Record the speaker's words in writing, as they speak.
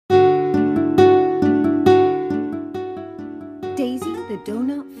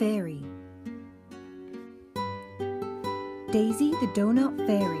Donut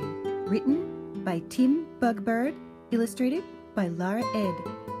Fairy, written by Tim Bugbird, illustrated by Lara Ed.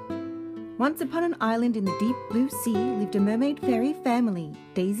 Once upon an island in the deep blue sea lived a mermaid fairy family,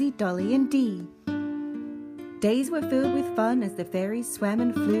 Daisy, Dolly and Dee. Days were filled with fun as the fairies swam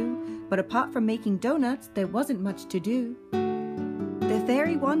and flew, but apart from making donuts, there wasn't much to do. The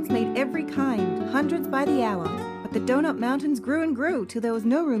fairy wands made every kind, hundreds by the hour, but the donut mountains grew and grew till there was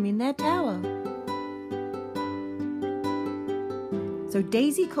no room in their tower. So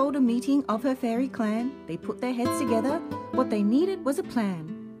Daisy called a meeting of her fairy clan. They put their heads together. What they needed was a plan.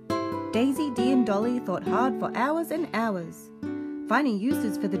 Daisy, Dee and Dolly thought hard for hours and hours. Finding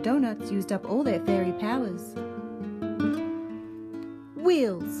uses for the donuts used up all their fairy powers.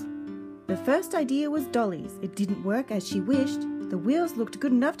 Wheels. The first idea was Dolly's. It didn't work as she wished. The wheels looked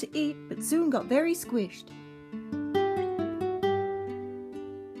good enough to eat, but soon got very squished.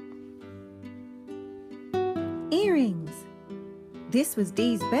 Earrings. This was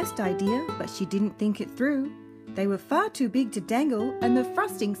Dee's best idea, but she didn't think it through. They were far too big to dangle, and the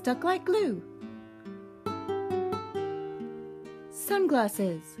frosting stuck like glue.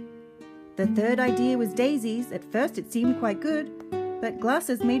 Sunglasses. The third idea was Daisy's. At first it seemed quite good, but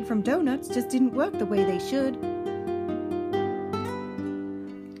glasses made from donuts just didn't work the way they should.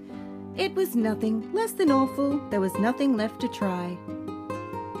 It was nothing, less than awful. There was nothing left to try.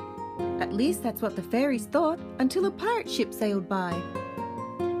 At least that's what the fairies thought, until a pirate ship sailed by.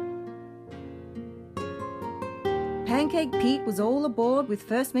 Pancake Pete was all aboard with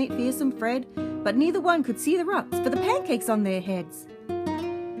First Mate Fearsome Fred, but neither one could see the rocks for the pancakes on their heads.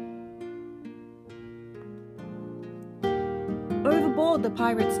 Overboard the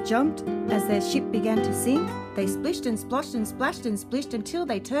pirates jumped. As their ship began to sink, they splished and splashed and splashed and splished until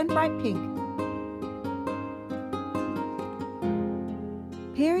they turned bright pink.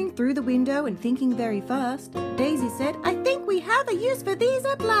 Peering through the window and thinking very fast, Daisy said, "I think we have a use for these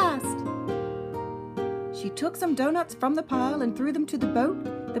at last." She took some donuts from the pile and threw them to the boat.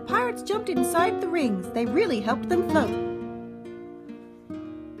 The pirates jumped inside the rings. They really helped them float.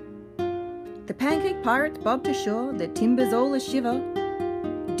 The pancake pirates bobbed ashore, their timbers all a-shiver.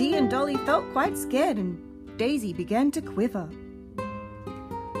 Dee and Dolly felt quite scared and Daisy began to quiver.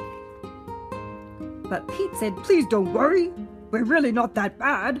 But Pete said, "Please don't worry. We're really not that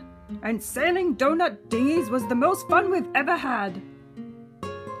bad, and sailing donut dinghies was the most fun we've ever had."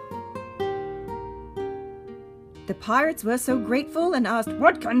 The pirates were so grateful and asked,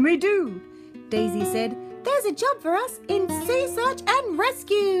 "What can we do?" Daisy said, "There's a job for us in sea search and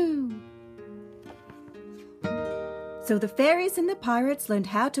rescue." So the fairies and the pirates learned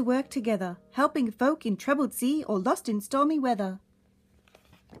how to work together, helping folk in troubled sea or lost in stormy weather.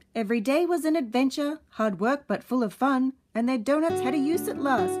 Every day was an adventure, hard work but full of fun, and their donuts had a use at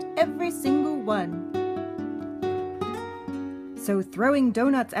last, every single one. So throwing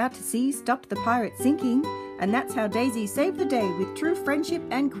donuts out to sea stopped the pirates sinking, and that's how Daisy saved the day with true friendship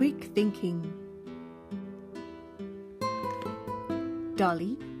and quick thinking.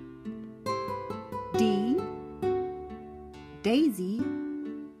 Dolly, Dee, Daisy,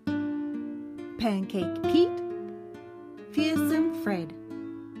 Pancake Pete, Fearsome Fred,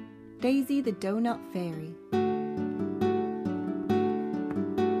 Daisy the Donut Fairy.